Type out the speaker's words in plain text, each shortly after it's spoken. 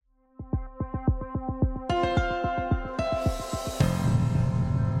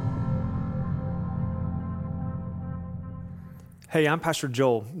Hey, I'm Pastor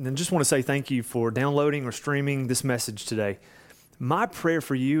Joel, and just want to say thank you for downloading or streaming this message today. My prayer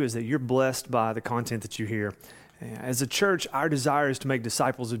for you is that you're blessed by the content that you hear. As a church, our desire is to make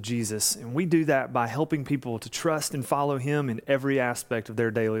disciples of Jesus, and we do that by helping people to trust and follow Him in every aspect of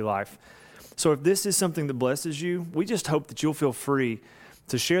their daily life. So if this is something that blesses you, we just hope that you'll feel free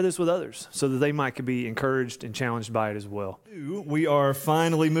to share this with others so that they might be encouraged and challenged by it as well. We are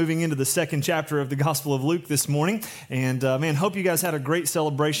finally moving into the second chapter of the Gospel of Luke this morning. And hope you guys had a great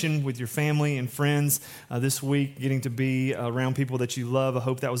celebration with your family and friends this week, getting to be around people that you love. I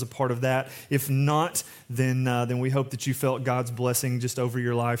hope that was a part of that. If not, then we hope that you felt God's blessing just over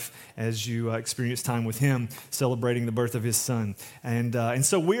your life as you experienced time with Him, celebrating the birth of His Son. And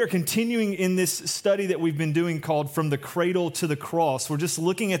so we are continuing in this study that we've been doing called From the Cradle to the Cross. We're just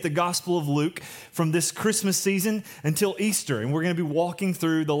looking at the Gospel of Luke from this Christmas season until Easter. And we're going to be walking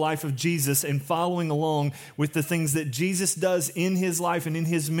through the life of Jesus and following along with the things that Jesus does in His life and in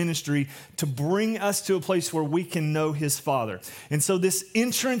His ministry to bring us to a place where we can know His Father. And so this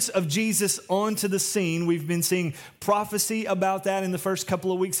entrance of Jesus onto the scene, we've been seeing prophecy about that in the first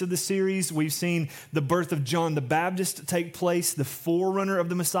couple of weeks of the series. We've seen the birth of John the Baptist take place, the forerunner of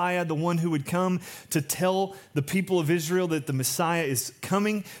the Messiah, the one who would come to tell the people of Israel that the Messiah is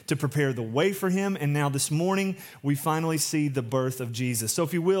coming to prepare the way for Him. And now this morning, we finally see the birth of Jesus. So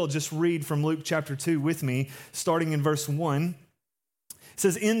if you will, just read from Luke chapter 2 with me, starting in verse 1. It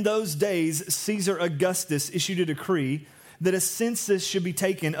says, "In those days, Caesar Augustus issued a decree that a census should be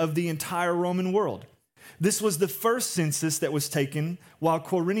taken of the entire Roman world. This was the first census that was taken while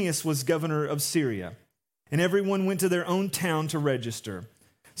Quirinius was governor of Syria. And everyone went to their own town to register.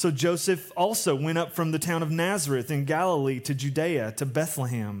 So Joseph also went up from the town of Nazareth in Galilee to Judea, to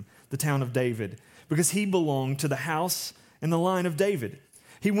Bethlehem, the town of David, because he belonged to the house and the line of David.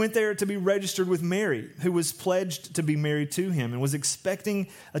 He went there to be registered with Mary, who was pledged to be married to him and was expecting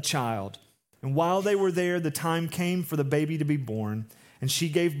a child. And while they were there, the time came for the baby to be born, and she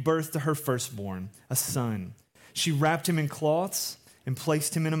gave birth to her firstborn, a son. She wrapped him in cloths and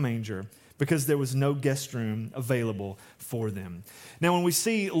placed him in a manger, because there was no guest room available for them." Now, when we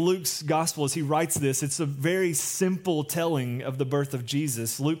see Luke's gospel as he writes this, it's a very simple telling of the birth of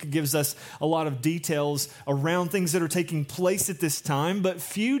Jesus. Luke gives us a lot of details around things that are taking place at this time, but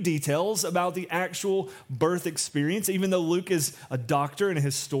few details about the actual birth experience. Even though Luke is a doctor and a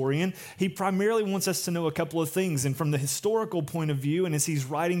historian, he primarily wants us to know a couple of things. And from the historical point of view, and as he's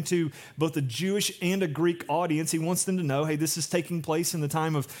writing to both a Jewish and a Greek audience, he wants them to know, hey, this is taking place in the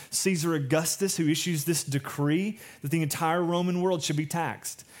time of Caesar Augustus, who issues this decree that the entire Roman world should be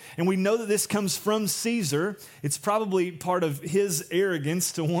taxed. And we know that this comes from Caesar. It's probably part of his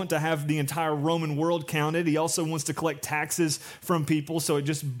arrogance to want to have the entire Roman world counted. He also wants to collect taxes from people, so it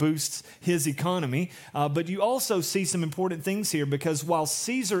just boosts his economy. But you also see some important things here, because while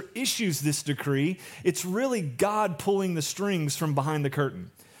Caesar issues this decree, it's really God pulling the strings from behind the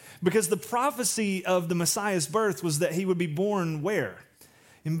curtain. Because the prophecy of the Messiah's birth was that he would be born where?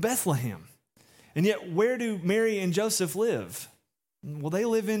 In Bethlehem. And yet, where do Mary and Joseph live? Well, they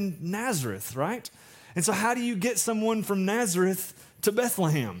live in Nazareth, right? And so how do you get someone from Nazareth to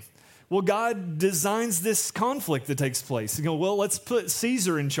Bethlehem? Well, God designs this conflict that takes place. You go, well, let's put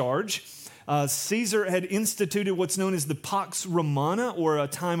Caesar in charge. Caesar had instituted what's known as the Pax Romana, or a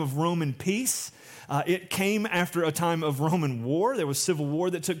time of Roman peace. It came after a time of Roman war. There was civil war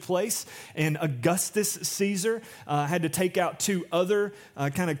that took place, and Augustus Caesar had to take out two other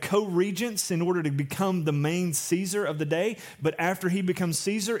kind of co-regents in order to become the main Caesar of the day. But after he becomes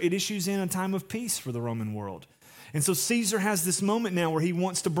Caesar, it issues in a time of peace for the Roman world. And so Caesar has this moment now where he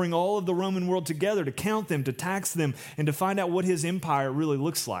wants to bring all of the Roman world together, to count them, to tax them, and to find out what his empire really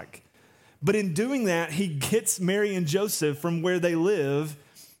looks like. But in doing that, he gets Mary and Joseph from where they live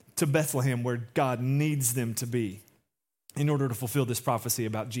to Bethlehem, where God needs them to be in order to fulfill this prophecy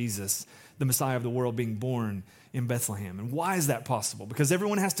about Jesus, the Messiah of the world, being born in Bethlehem. And why is that possible? Because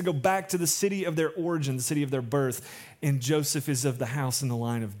everyone has to go back to the city of their origin, the city of their birth, and Joseph is of the house and the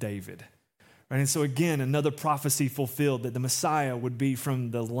line of David. Right? And so again, another prophecy fulfilled, that the Messiah would be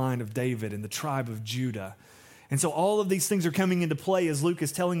from the line of David and the tribe of Judah. And so all of these things are coming into play as Luke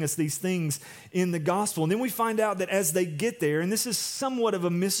is telling us these things in the gospel. And then we find out that as they get there, and this is somewhat of a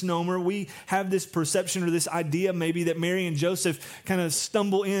misnomer, we have this perception or this idea maybe that Mary and Joseph kind of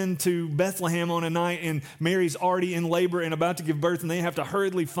stumble into Bethlehem on a night, and Mary's already in labor and about to give birth, and they have to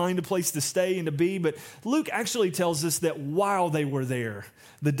hurriedly find a place to stay and to be. But Luke actually tells us that while they were there,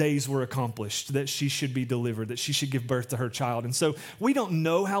 the days were accomplished, that she should be delivered, that she should give birth to her child. And so we don't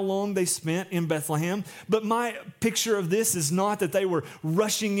know how long they spent in Bethlehem, but my picture of this is not that they were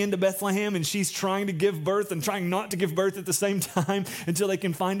rushing into Bethlehem and she's trying to give birth and trying not to give birth at the same time until they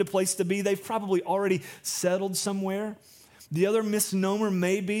can find a place to be. They've probably already settled somewhere. The other misnomer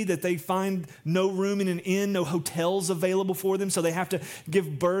may be that they find no room in an inn, no hotels available for them, so they have to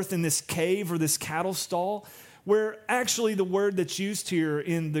give birth in this cave or this cattle stall, where actually the word that's used here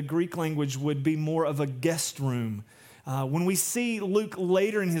in the Greek language would be more of a guest room. When we see Luke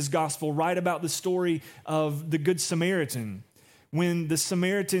later in his gospel write about the story of the Good Samaritan, when the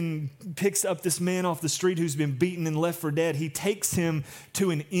Samaritan picks up this man off the street who's been beaten and left for dead, he takes him to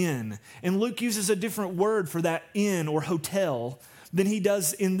an inn. And Luke uses a different word for that inn or hotel than he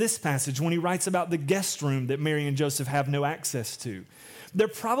does in this passage when he writes about the guest room that Mary and Joseph have no access to. They're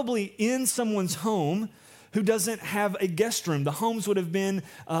probably in someone's home who doesn't have a guest room. The homes would have been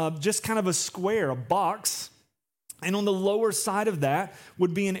just kind of a square, a box. And on the lower side of that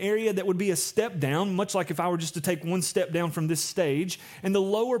would be an area that would be a step down, much like if I were just to take one step down from this stage. And the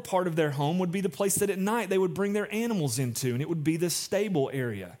lower part of their home would be the place that at night they would bring their animals into, and it would be the stable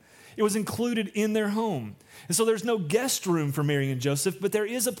area. It was included in their home. And so there's no guest room for Mary and Joseph, but there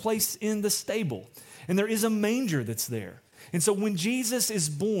is a place in the stable, and there is a manger that's there. And so when Jesus is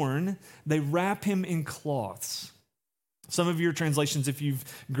born, they wrap him in cloths. Some of your translations, if you've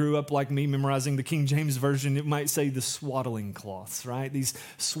grew up like me memorizing the King James Version, it might say the swaddling cloths, right? These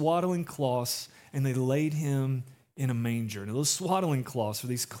swaddling cloths, and they laid him in a manger. Now, those swaddling cloths, or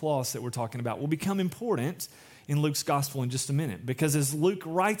these cloths that we're talking about, will become important in Luke's gospel in just a minute, because as Luke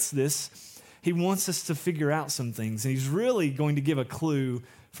writes this, he wants us to figure out some things, and he's really going to give a clue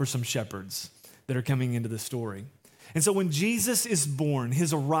for some shepherds that are coming into the story. And so when Jesus is born,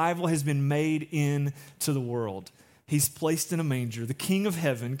 his arrival has been made into the world. He's placed in a manger. The King of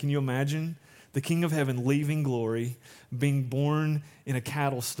Heaven, can you imagine? The King of Heaven leaving glory, being born in a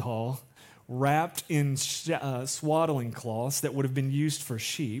cattle stall, wrapped in swaddling cloths that would have been used for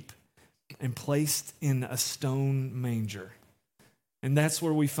sheep, and placed in a stone manger. And that's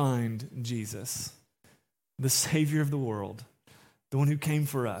where we find Jesus, the Savior of the world, the one who came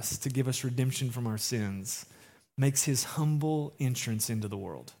for us to give us redemption from our sins, makes his humble entrance into the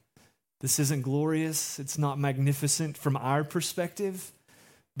world. This isn't glorious, it's not magnificent from our perspective,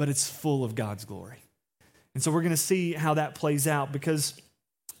 but it's full of God's glory. And so we're going to see how that plays out, because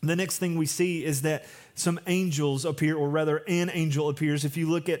the next thing we see is that some angels appear, or rather an angel appears. If you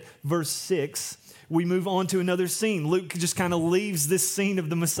look at verse 6, we move on to another scene. Luke just kind of leaves this scene of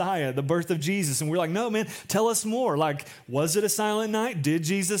the Messiah, the birth of Jesus. And we're like, no, man, tell us more. Like, was it a silent night? Did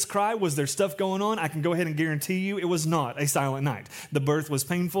Jesus cry? Was there stuff going on? I can go ahead and guarantee you it was not a silent night. The birth was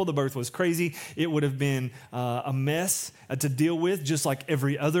painful. The birth was crazy. It would have been a mess to deal with, just like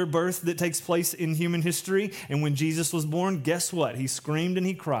every other birth that takes place in human history. And when Jesus was born, guess what? He screamed and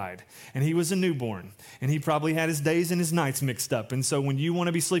he cried. And he was a newborn. And he probably had his days and his nights mixed up. And so when you want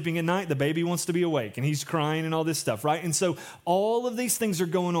to be sleeping at night, the baby wants to be awake. And he's crying and all this stuff, right? And so all of these things are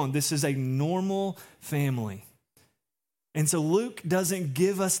going on. This is a normal family. And so Luke doesn't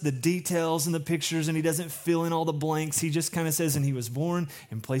give us the details and the pictures, and he doesn't fill in all the blanks. He just kind of says, and he was born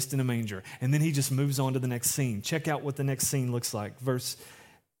and placed in a manger. And then he just moves on to the next scene. Check out what the next scene looks like. Verse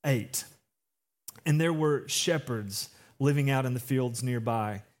 8. And there were shepherds living out in the fields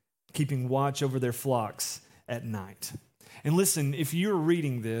nearby, keeping watch over their flocks at night. And listen, if you're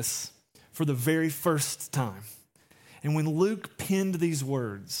reading this for the very first time, and when Luke penned these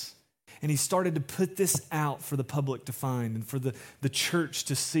words, and he started to put this out for the public to find and for the church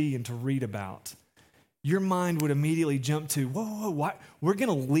to see and to read about, your mind would immediately jump to, why? We're going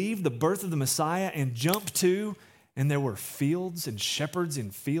to leave the birth of the Messiah and jump to, and there were fields and shepherds in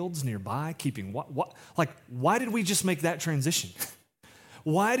fields nearby keeping what? Like, why did we just make that transition?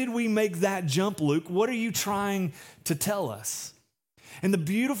 Why did we make that jump, Luke? What are you trying to tell us? And the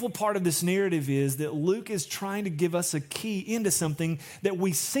beautiful part of this narrative is that Luke is trying to give us a key into something that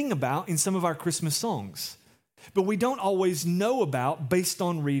we sing about in some of our Christmas songs, but we don't always know about based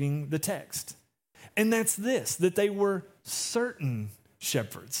on reading the text. And that's this, that they were certain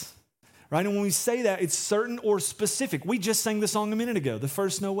shepherds, right? And when we say that, it's certain or specific. We just sang the song a minute ago, the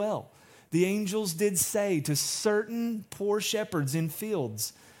first Noel. The angels did say to certain poor shepherds in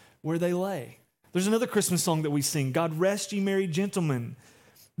fields where they lay. There's another Christmas song that we sing, God rest ye merry gentlemen,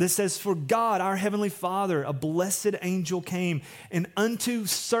 that says, for God, our heavenly Father, a blessed angel came, and unto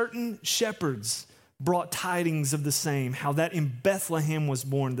certain shepherds brought tidings of the same, how that in Bethlehem was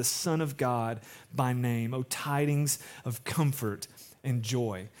born the Son of God by name. O tidings of comfort and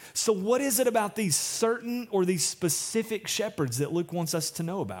joy. So what is it about these certain or these specific shepherds that Luke wants us to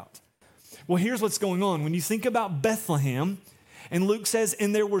know about? Well, here's what's going on. When you think about Bethlehem, and Luke says,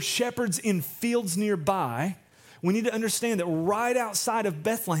 and there were shepherds in fields nearby, we need to understand that right outside of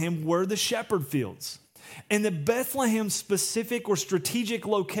Bethlehem were the shepherd fields. And the Bethlehem specific or strategic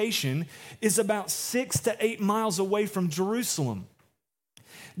location is about 6 to 8 miles away from Jerusalem.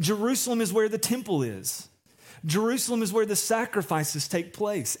 Jerusalem is where the temple is. Jerusalem is where the sacrifices take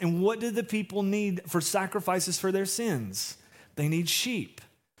place. And what do the people need for sacrifices for their sins? They need sheep.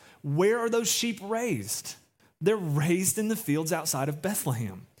 Where are those sheep raised? They're raised in the fields outside of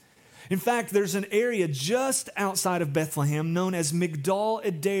Bethlehem. In fact, there's an area just outside of Bethlehem known as Migdal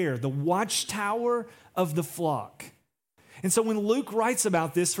Eder, the watchtower of the flock. And so when Luke writes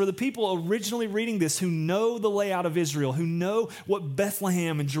about this, for the people originally reading this who know the layout of Israel, who know what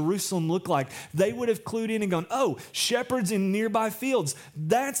Bethlehem and Jerusalem look like, they would have clued in and gone, oh, shepherds in nearby fields.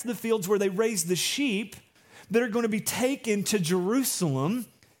 That's the fields where they raise the sheep that are going to be taken to Jerusalem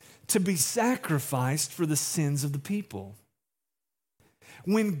to be sacrificed for the sins of the people.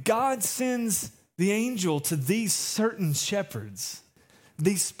 When God sends the angel to these certain shepherds,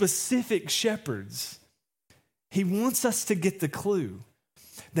 these specific shepherds, he wants us to get the clue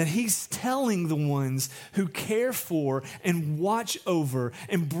that he's telling the ones who care for and watch over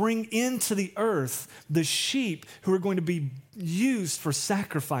and bring into the earth the sheep who are going to be used for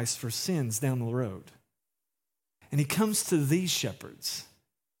sacrifice for sins down the road. And he comes to these shepherds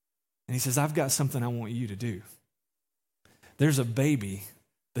and he says, I've got something I want you to do. There's a baby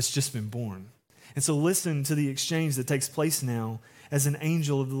that's just been born. And so listen to the exchange that takes place now as an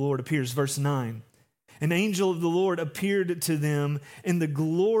angel of the Lord appears. Verse 9. An angel of the Lord appeared to them, and the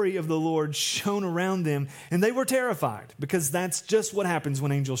glory of the Lord shone around them, and they were terrified, because that's just what happens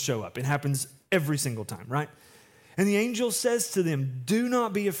when angels show up. It happens every single time, right? And the angel says to them, do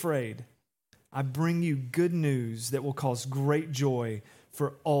not be afraid. I bring you good news that will cause great joy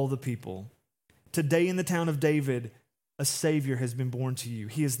for all the people. Today in the town of David, a Savior has been born to you.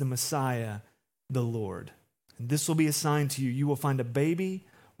 He is the Messiah, the Lord. And this will be a sign to you. You will find a baby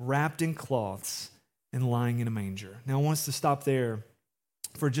wrapped in cloths and lying in a manger. Now, I want us to stop there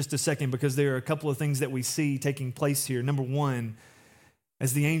for just a second because there are a couple of things that we see taking place here. Number one,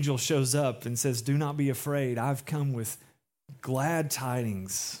 as the angel shows up and says, do not be afraid. I've come with glad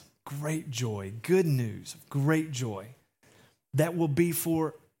tidings, great joy, good news, great joy that will be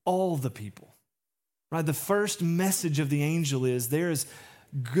for all the people. Right? The first message of the angel is there is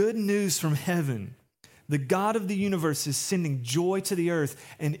good news from heaven. The God of the universe is sending joy to the earth,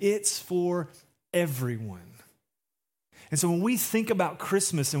 and it's for everyone. And so when we think about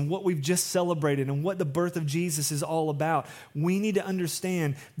Christmas and what we've just celebrated and what the birth of Jesus is all about, we need to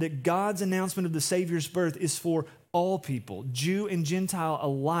understand that God's announcement of the Savior's birth is for all people. Jew and Gentile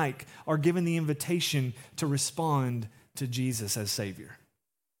alike are given the invitation to respond to Jesus as Savior.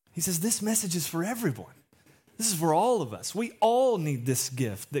 He says this message is for everyone. This is for all of us. We all need this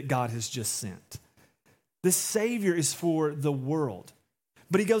gift that God has just sent. This Savior is for the world.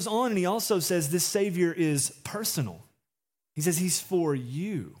 But he goes on and he also says this Savior is personal. He says he's for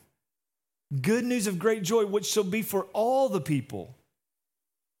you. Good news of great joy, which shall be for all the people.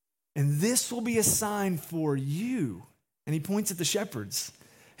 And this will be a sign for you. And he points at the shepherds.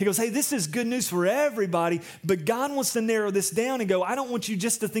 He goes, hey, this is good news for everybody, but God wants to narrow this down and go, I don't want you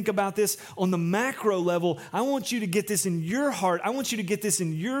just to think about this on the macro level. I want you to get this in your heart. I want you to get this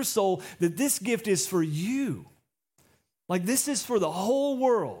in your soul, that this gift is for you. Like this is for the whole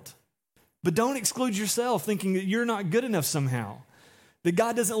world. But don't exclude yourself thinking that you're not good enough somehow, that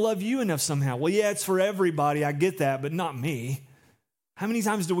God doesn't love you enough somehow. Well, yeah, it's for everybody. I get that, but not me. How many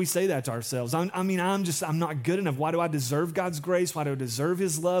times do we say that to ourselves? I'm not good enough. Why do I deserve God's grace? Why do I deserve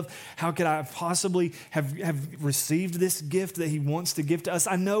his love? How could I possibly have received this gift that he wants to give to us?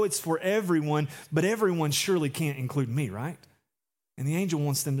 I know it's for everyone, but everyone surely can't include me, right? And the angel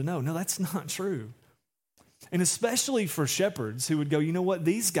wants them to know, no, that's not true. And especially for shepherds who would go, you know what?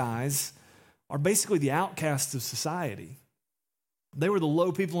 These guys are basically the outcasts of society. They were the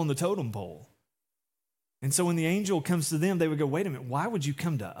low people on the totem pole. And so when the angel comes to them, they would go, wait a minute, why would you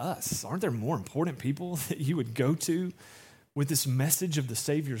come to us? Aren't there more important people that you would go to with this message of the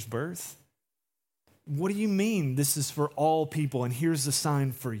Savior's birth? What do you mean this is for all people and here's the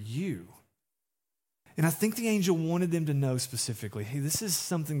sign for you? And I think the angel wanted them to know specifically, hey, this is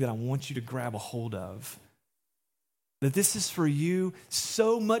something that I want you to grab a hold of. That this is for you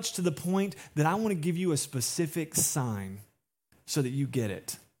so much to the point that I want to give you a specific sign so that you get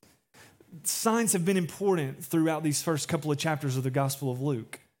it. Signs have been important throughout these first couple of chapters of the Gospel of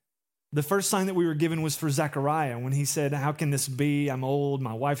Luke. The first sign that we were given was for Zechariah when he said, how can this be? I'm old,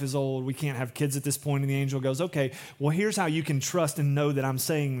 my wife is old, we can't have kids at this point. And the angel goes, okay, well, here's how you can trust and know that I'm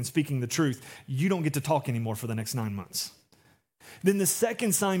saying and speaking the truth. You don't get to talk anymore for the next 9 months. Then the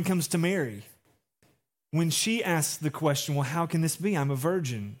second sign comes to Mary. When she asks the question, well, how can this be? I'm a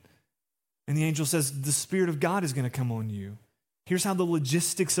virgin. And the angel says, the Spirit of God is going to come on you. Here's how the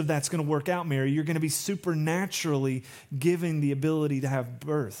logistics of that's going to work out, Mary. You're going to be supernaturally given the ability to have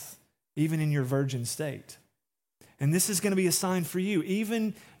birth, even in your virgin state. And this is going to be a sign for you.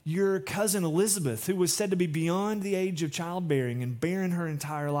 Even your cousin Elizabeth, who was said to be beyond the age of childbearing and barren her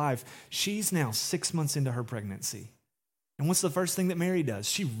entire life, she's now 6 months into her pregnancy. And what's the first thing that Mary does?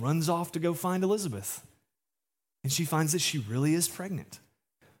 She runs off to go find Elizabeth. And she finds that she really is pregnant.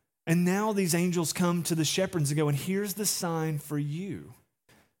 And now these angels come to the shepherds and go, and here's the sign for you.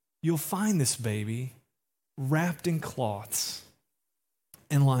 You'll find this baby wrapped in cloths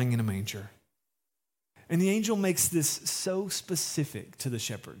and lying in a manger. And the angel makes this so specific to the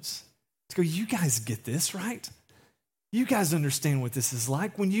shepherds. To go, you guys get this, right? You guys understand what this is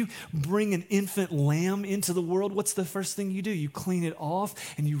like. When you bring an infant lamb into the world, what's the first thing you do? You clean it off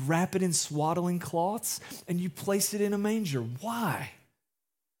and you wrap it in swaddling cloths and you place it in a manger. Why?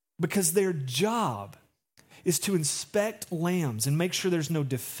 Because their job is to inspect lambs and make sure there's no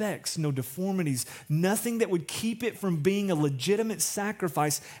defects, no deformities, nothing that would keep it from being a legitimate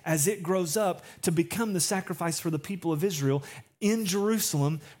sacrifice as it grows up to become the sacrifice for the people of Israel in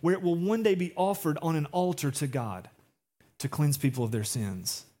Jerusalem, where it will one day be offered on an altar to God to cleanse people of their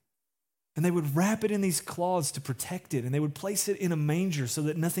sins. And they would wrap it in these cloths to protect it, and they would place it in a manger so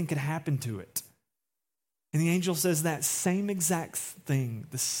that nothing could happen to it. And the angel says that same exact thing,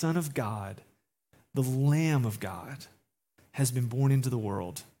 the Son of God, the Lamb of God, has been born into the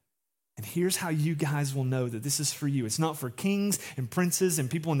world. And here's how you guys will know that this is for you. It's not for kings and princes and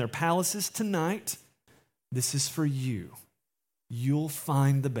people in their palaces tonight. This is for you. You'll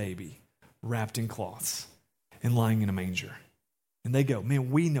find the baby wrapped in cloths and lying in a manger. And they go, man,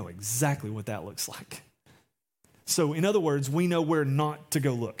 we know exactly what that looks like. So in other words, we know where not to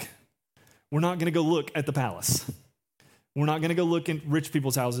go look. We're not going to go look at the palace. We're not going to go look in rich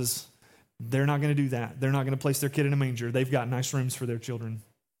people's houses. They're not going to do that. They're not going to place their kid in a manger. They've got nice rooms for their children.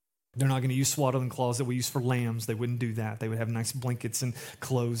 They're not going to use swaddling cloths that we use for lambs. They wouldn't do that. They would have nice blankets and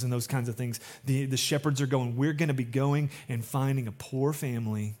clothes and those kinds of things. The shepherds are going, we're going to be going and finding a poor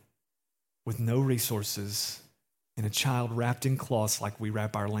family with no resources and a child wrapped in cloths like we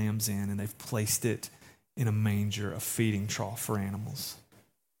wrap our lambs in, and they've placed it in a manger, a feeding trough for animals.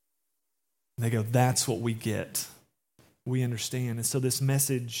 They go, that's what we get. We understand. And so this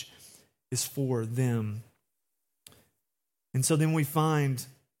message is for them. And so then we find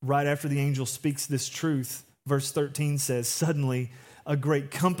right after the angel speaks this truth, verse 13 says, suddenly a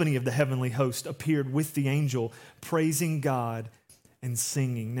great company of the heavenly host appeared with the angel, praising God and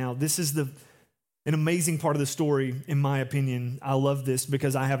singing. Now, this is an amazing part of the story, in my opinion. I love this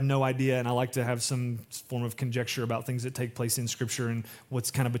because I have no idea, and I like to have some form of conjecture about things that take place in Scripture and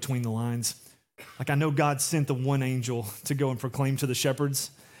what's kind of between the lines. Like, I know God sent the one angel to go and proclaim to the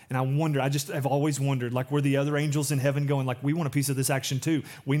shepherds, and I've always wondered, like, were the other angels in heaven going, like, we want a piece of this action too.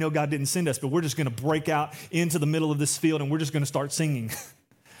 We know God didn't send us, but we're just going to break out into the middle of this field and we're just going to start singing.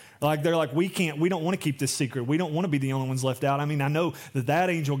 Like, they're like, we don't want to keep this secret. We don't want to be the only ones left out. I mean, I know that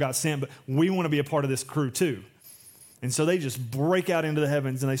angel got sent, but we want to be a part of this crew too. And so they just break out into the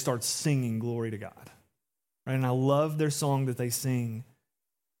heavens and they start singing glory to God. Right? And I love their song that they sing.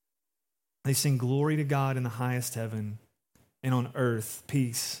 They sing glory to God in the highest heaven, and on earth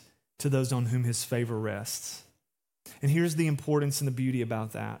peace to those on whom his favor rests. And here's the importance and the beauty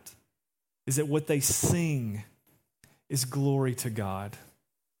about that, is that what they sing is glory to God.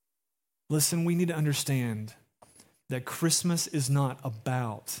 Listen, we need to understand that Christmas is not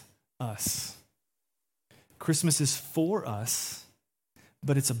about us. Christmas is for us,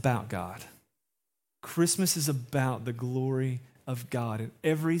 but it's about God. Christmas is about the glory of God, and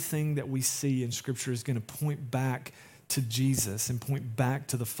everything that we see in Scripture is going to point back to Jesus and point back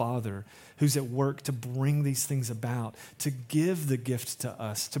to the Father who's at work to bring these things about, to give the gift to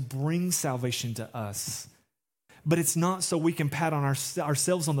us, to bring salvation to us. But it's not so we can pat on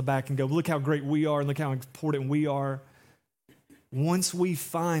ourselves on the back and go, look how great we are and look how important we are. Once we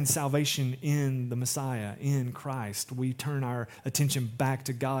find salvation in the Messiah, in Christ, we turn our attention back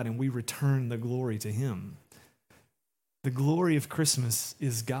to God and we return the glory to Him. The glory of Christmas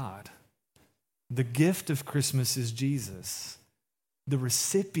is God. The gift of Christmas is Jesus. The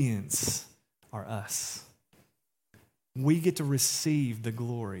recipients are us. We get to receive the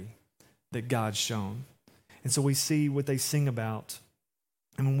glory that God's shown. And so we see what they sing about.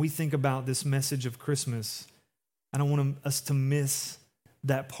 And when we think about this message of Christmas, I don't want us to miss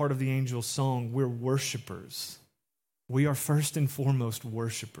that part of the angel's song. We're worshipers. We are first and foremost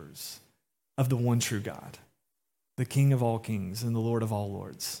worshipers of the one true God, the King of all kings and the Lord of all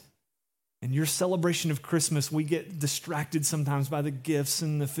lords. And your celebration of Christmas, we get distracted sometimes by the gifts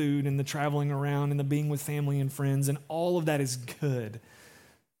and the food and the traveling around and the being with family and friends, and all of that is good.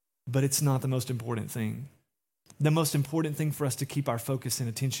 But it's not the most important thing. The most important thing for us to keep our focus and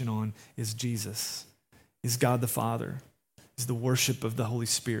attention on is Jesus, is God the Father, is the worship of the Holy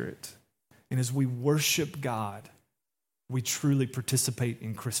Spirit. And as we worship God, we truly participate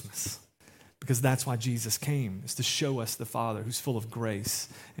in Christmas, because that's why Jesus came, is to show us the Father who's full of grace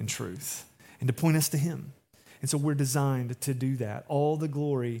and truth, and to point us to him. And so we're designed to do that. All the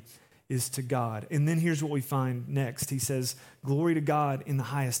glory is to God. And then here's what we find next. He says, glory to God in the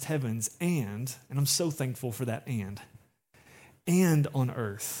highest heavens, and I'm so thankful for that and on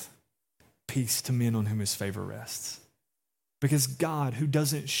earth, peace to men on whom his favor rests. Because God, who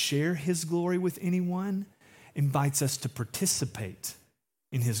doesn't share his glory with anyone, invites us to participate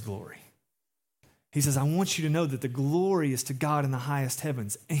in his glory. He says, I want you to know that the glory is to God in the highest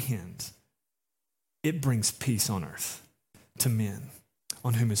heavens, and it brings peace on earth to men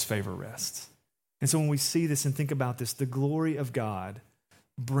on whom his favor rests. And so when we see this and think about this, the glory of God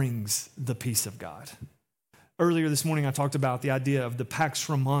brings the peace of God. Earlier this morning, I talked about the idea of the Pax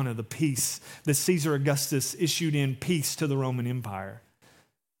Romana, the peace that Caesar Augustus issued in peace to the Roman Empire.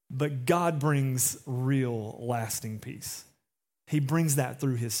 But God brings real, lasting peace. He brings that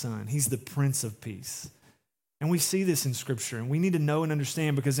through his Son. He's the Prince of Peace. And we see this in Scripture, and we need to know and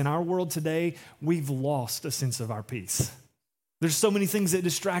understand, because in our world today, we've lost a sense of our peace. There's so many things that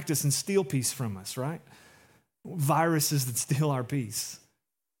distract us and steal peace from us, right? Viruses that steal our peace.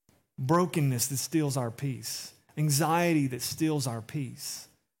 Brokenness that steals our peace. Anxiety that steals our peace.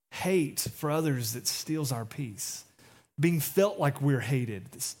 Hate for others that steals our peace. Being felt like we're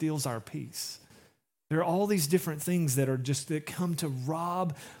hated that steals our peace. There are all these different things that come to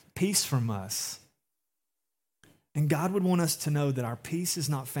rob peace from us. And God would want us to know that our peace is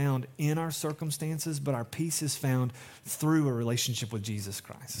not found in our circumstances, but our peace is found through a relationship with Jesus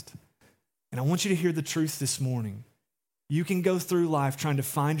Christ. And I want you to hear the truth this morning. You can go through life trying to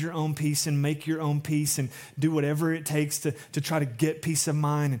find your own peace and make your own peace and do whatever it takes to try to get peace of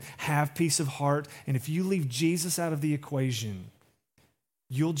mind and have peace of heart. And if you leave Jesus out of the equation,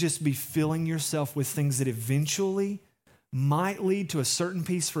 you'll just be filling yourself with things that eventually might lead to a certain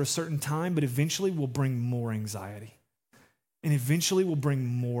peace for a certain time, but eventually will bring more anxiety. And eventually will bring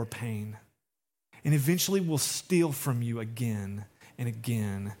more pain. And eventually will steal from you again and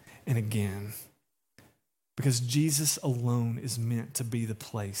again and again. Because Jesus alone is meant to be the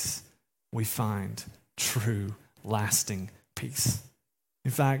place we find true, lasting peace.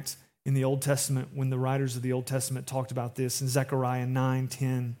 In fact, in the Old Testament, when the writers of the Old Testament talked about this, in Zechariah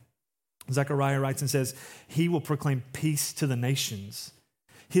 9:10, Zechariah writes and says, he will proclaim peace to the nations.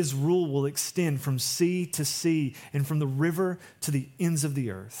 His rule will extend from sea to sea and from the river to the ends of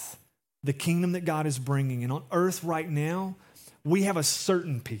the earth. The kingdom that God is bringing. And on earth right now, we have a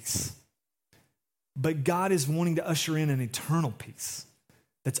certain peace. But God is wanting to usher in an eternal peace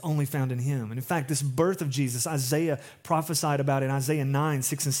that's only found in him. And in fact, this birth of Jesus, Isaiah prophesied about it in Isaiah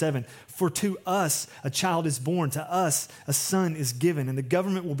 9:6-7. For to us a child is born, to us a son is given, and the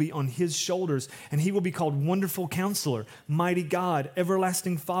government will be on his shoulders, and he will be called Wonderful Counselor, Mighty God,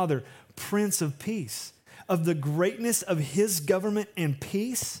 Everlasting Father, Prince of Peace. Of the greatness of his government and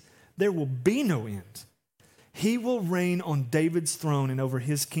peace, there will be no end. He will reign on David's throne and over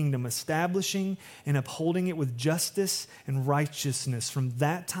his kingdom, establishing and upholding it with justice and righteousness from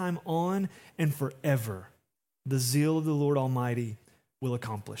that time on and forever. The zeal of the Lord Almighty will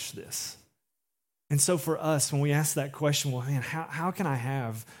accomplish this. And so for us, when we ask that question, well, man, how can I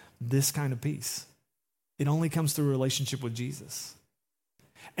have this kind of peace? It only comes through a relationship with Jesus.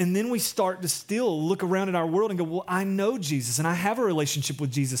 And then we start to still look around at our world and go, well, I know Jesus and I have a relationship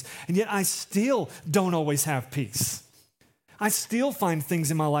with Jesus, and yet I still don't always have peace. I still find things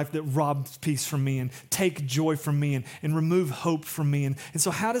in my life that rob peace from me and take joy from me and remove hope from me. And so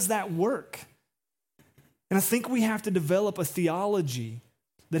how does that work? And I think we have to develop a theology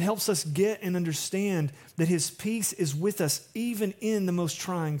that helps us get and understand that his peace is with us even in the most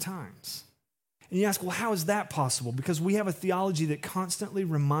trying times. And you ask, well, how is that possible? Because we have a theology that constantly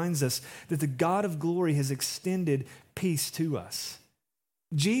reminds us that the God of glory has extended peace to us.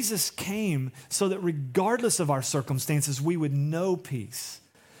 Jesus came so that regardless of our circumstances, we would know peace.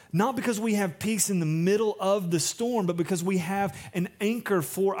 Not because we have peace in the middle of the storm, but because we have an anchor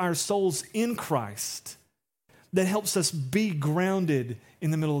for our souls in Christ that helps us be grounded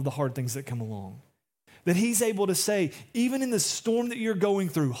in the middle of the hard things that come along. That he's able to say, even in the storm that you're going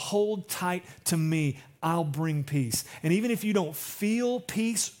through, hold tight to me, I'll bring peace. And even if you don't feel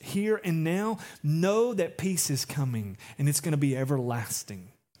peace here and now, know that peace is coming and it's going to be everlasting.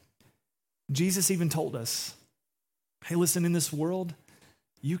 Jesus even told us, hey, listen, in this world,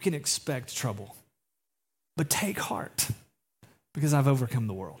 you can expect trouble, but take heart because I've overcome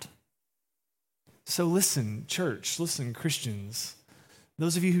the world. So listen, church, listen, Christians,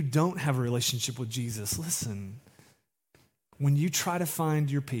 those of you who don't have a relationship with Jesus, listen. When you try to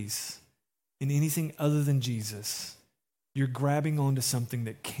find your peace in anything other than Jesus, you're grabbing onto something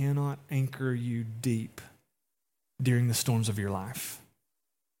that cannot anchor you deep during the storms of your life.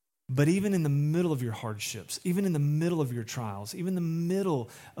 But even in the middle of your hardships, even in the middle of your trials, even in the middle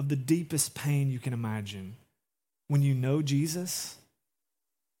of the deepest pain you can imagine, when you know Jesus,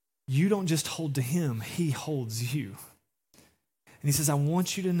 you don't just hold to him, he holds you. And he says, I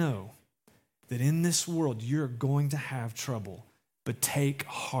want you to know that in this world, you're going to have trouble, but take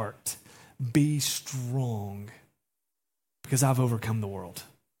heart, be strong, because I've overcome the world.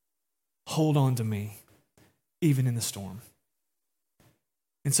 Hold on to me, even in the storm.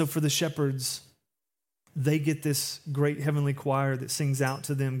 And so for the shepherds, they get this great heavenly choir that sings out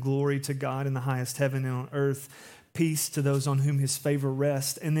to them, glory to God in the highest heaven and on earth, peace to those on whom his favor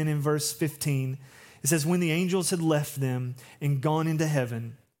rests. And then in verse 15, it says, when the angels had left them and gone into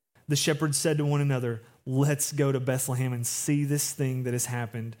heaven, the shepherds said to one another, let's go to Bethlehem and see this thing that has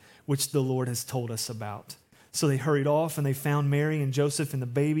happened, which the Lord has told us about. So they hurried off and they found Mary and Joseph and the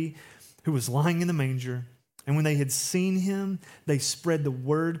baby who was lying in the manger. And when they had seen him, they spread the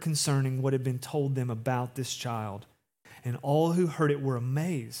word concerning what had been told them about this child. And all who heard it were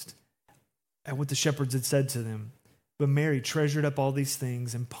amazed at what the shepherds had said to them. But Mary treasured up all these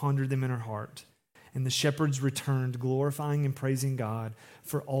things and pondered them in her heart. And the shepherds returned, glorifying and praising God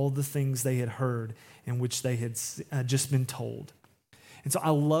for all the things they had heard and which they had just been told. And so I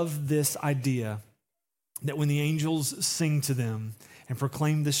love this idea that when the angels sing to them and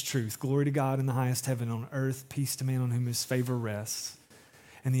proclaim this truth, glory to God in the highest heaven, on earth, peace to man on whom his favor rests,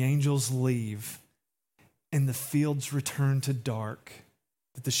 and the angels leave and the fields return to dark,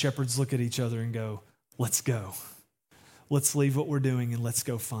 that the shepherds look at each other and go, let's go. Let's leave what we're doing and let's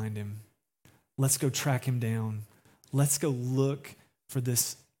go find him. Let's go track him down. Let's go look for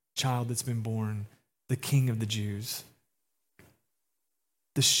this child that's been born, the King of the Jews,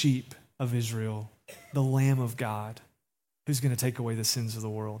 the sheep of Israel, the Lamb of God, who's going to take away the sins of the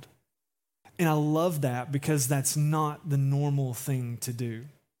world. And I love that because that's not the normal thing to do.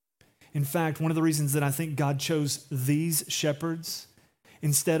 In fact, one of the reasons that I think God chose these shepherds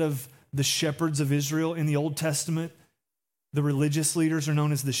instead of the shepherds of Israel in the Old Testament, the religious leaders are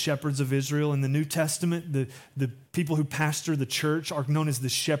known as the shepherds of Israel. In the New Testament, the people who pastor the church are known as the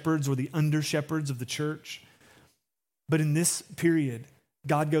shepherds or the under-shepherds of the church. But in this period,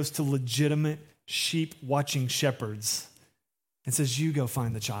 God goes to legitimate sheep-watching shepherds and says, you go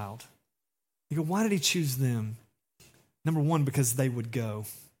find the child. You go, why did he choose them? Number one, because they would go.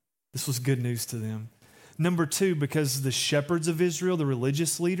 This was good news to them. Number two, because the shepherds of Israel, the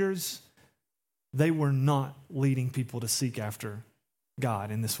religious leaders, they were not leading people to seek after God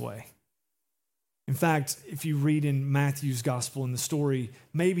in this way. In fact, if you read in Matthew's gospel in the story,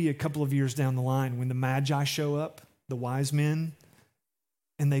 maybe a couple of years down the line, when the Magi show up, the wise men,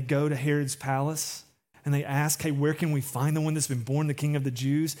 and they go to Herod's palace, and they ask, hey, where can we find the one that's been born, the King of the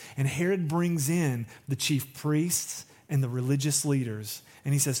Jews? And Herod brings in the chief priests and the religious leaders,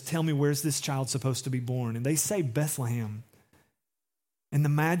 and he says, tell me, where's this child supposed to be born? And they say Bethlehem. And the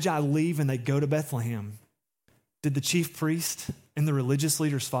Magi leave and they go to Bethlehem. Did the chief priest and the religious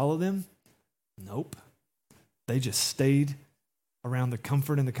leaders follow them? Nope. They just stayed around the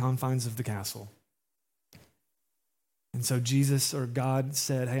comfort and the confines of the castle. And so Jesus or God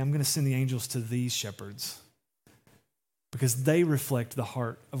said, hey, I'm going to send the angels to these shepherds because they reflect the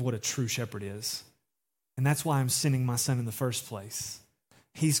heart of what a true shepherd is. And that's why I'm sending my son in the first place.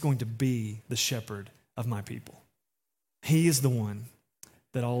 He's going to be the shepherd of my people. He is the one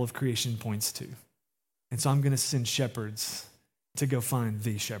that all of creation points to. And so I'm going to send shepherds to go find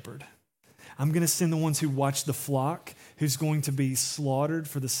the shepherd. I'm going to send the ones who watch the flock, who's going to be slaughtered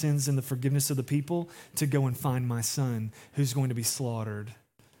for the sins and the forgiveness of the people, to go and find my son, who's going to be slaughtered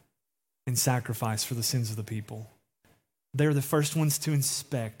and sacrificed for the sins of the people. They're the first ones to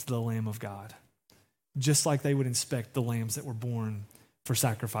inspect the Lamb of God, just like they would inspect the lambs that were born for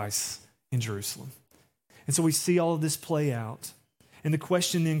sacrifice in Jerusalem. And so we see all of this play out. And the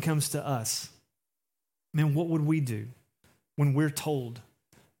question then comes to us, man, what would we do when we're told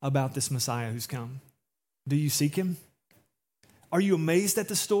about this Messiah who's come? Do you seek him? Are you amazed at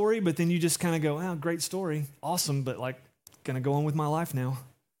the story, but then you just kind of go, oh, great story, awesome, but going to go on with my life now?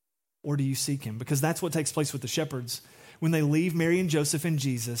 Or do you seek him? Because that's what takes place with the shepherds. when they leave Mary and Joseph and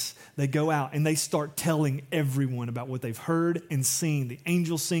Jesus, they go out and they start telling everyone about what they've heard and seen, the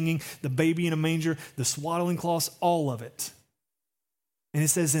angels singing, the baby in a manger, the swaddling cloths, all of it. And it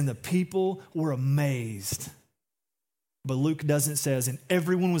says, and the people were amazed. But Luke doesn't says, and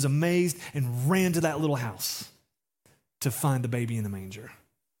everyone was amazed and ran to that little house to find the baby in the manger.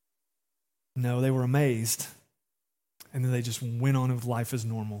 No, they were amazed. And then they just went on with life as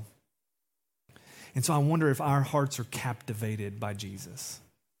normal. And so I wonder if our hearts are captivated by Jesus.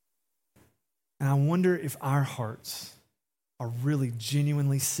 And I wonder if our hearts are really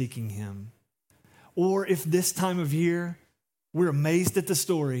genuinely seeking him. Or if this time of year, we're amazed at the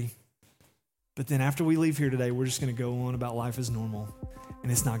story, but then after we leave here today, we're just going to go on about life as normal,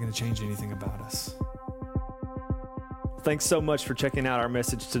 and it's not going to change anything about us. Thanks so much for checking out our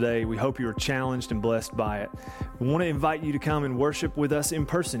message today. We hope you were challenged and blessed by it. We want to invite you to come and worship with us in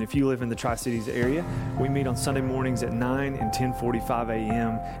person if you live in the Tri-Cities area. We meet on Sunday mornings at 9 and 10:45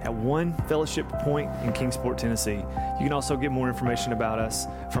 a.m. at One Fellowship Point in Kingsport, Tennessee. You can also get more information about us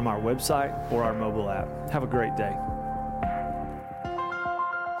from our website or our mobile app. Have a great day.